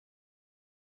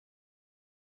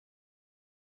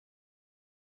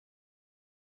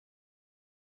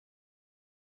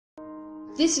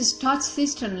This is touch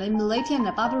system laminating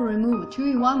and bubble remove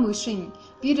 2-in-1 machine,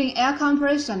 built-in air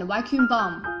compression and vacuum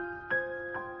bomb.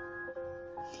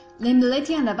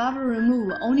 Laminating and bubble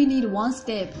remove only need one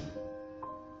step.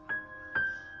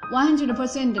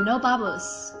 100% no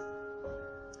bubbles.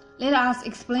 Let us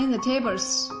explain the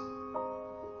tables.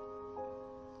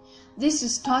 This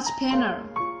is touch panel,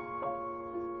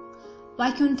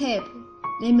 vacuum tape,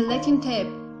 laminating tape,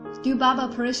 steel bubble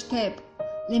pressure tape,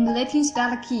 laminating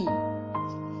start key.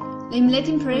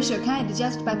 Laminating pressure can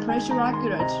adjust by pressure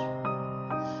regulator.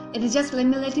 Adjust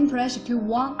laminating pressure to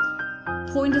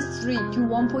 1.3 to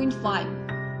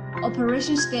 1.5.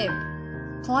 Operation step: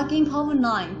 plug in power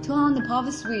line, turn on the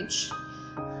power switch.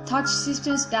 Touch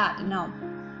system start now.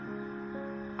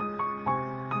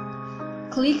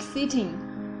 Click setting.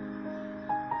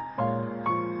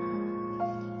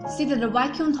 Set the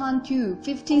vacuum time to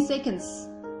 15 seconds.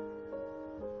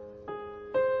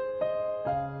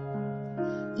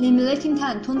 Laminating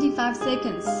time 25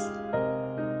 seconds.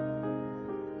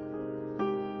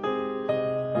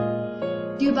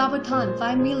 Steel bubble time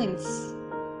 5 minutes.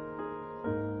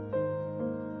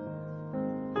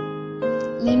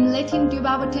 Laminating steel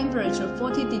bubble temperature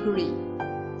 40 degrees.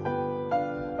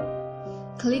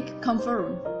 Click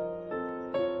confirm.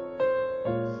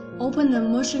 Open the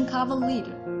motion cover lid.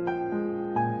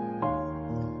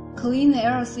 Clean the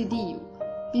LCD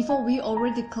before we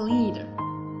already cleaned it.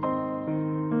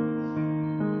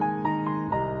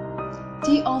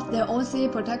 Take off the OCA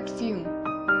protect film.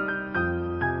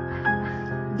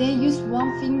 Then use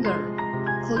one finger.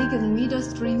 Click the middle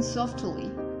string softly.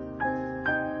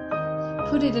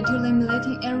 Put it to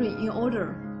laminating area in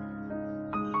order.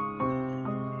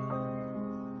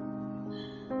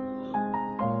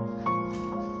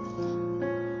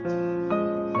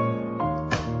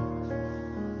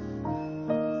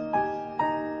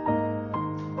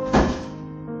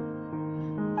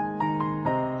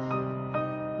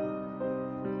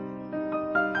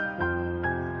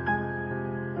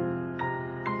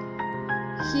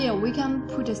 Here we can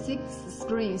put 6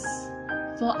 screens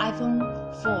for iPhone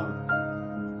 4.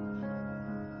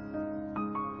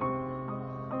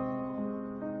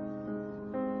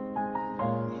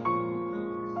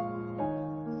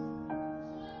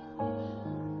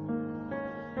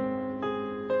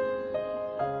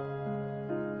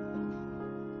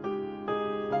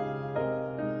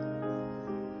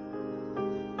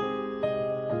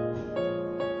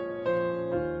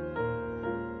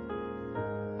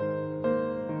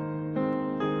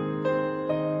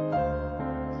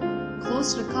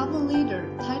 Close the cover lid,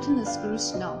 tighten the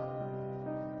screws now.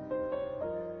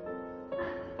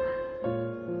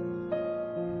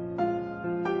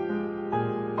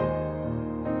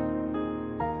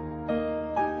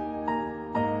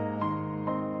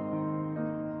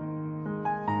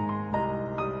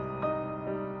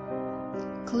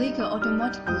 Click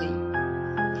automatically.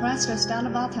 Press the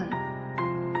start button.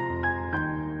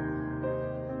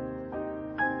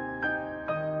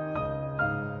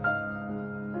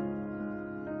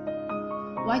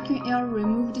 Vacuum air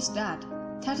removed start.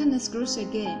 Tighten the screws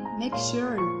again. Make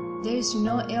sure there is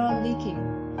no air leaking.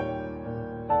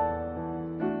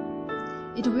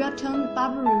 It will turn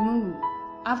bubble remove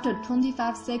after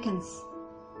 25 seconds.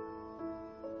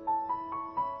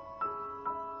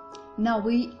 Now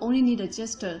we only need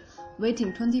just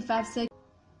waiting 25 seconds.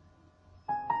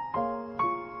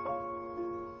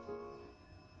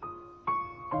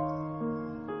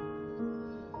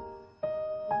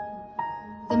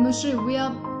 The machine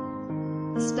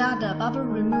will start the bubble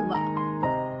removal,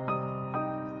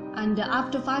 and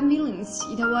after 5 minutes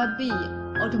it will be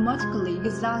automatically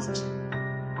exhaust.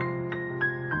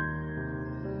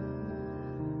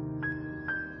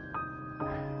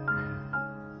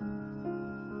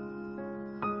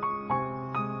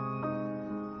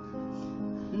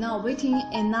 Now waiting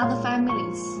another 5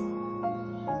 minutes.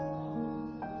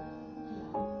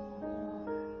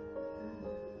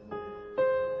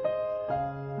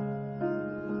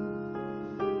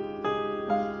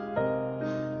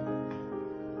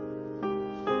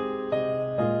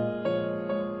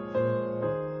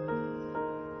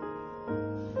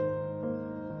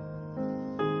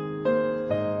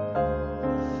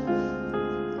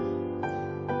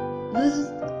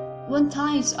 When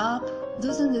time is up,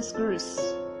 loosen the screws.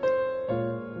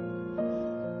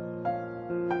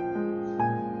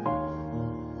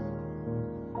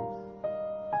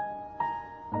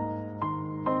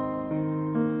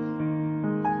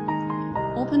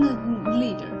 Open the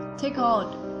lid, take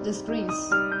out the springs,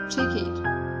 check it.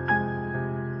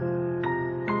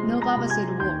 No bubbles at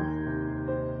all.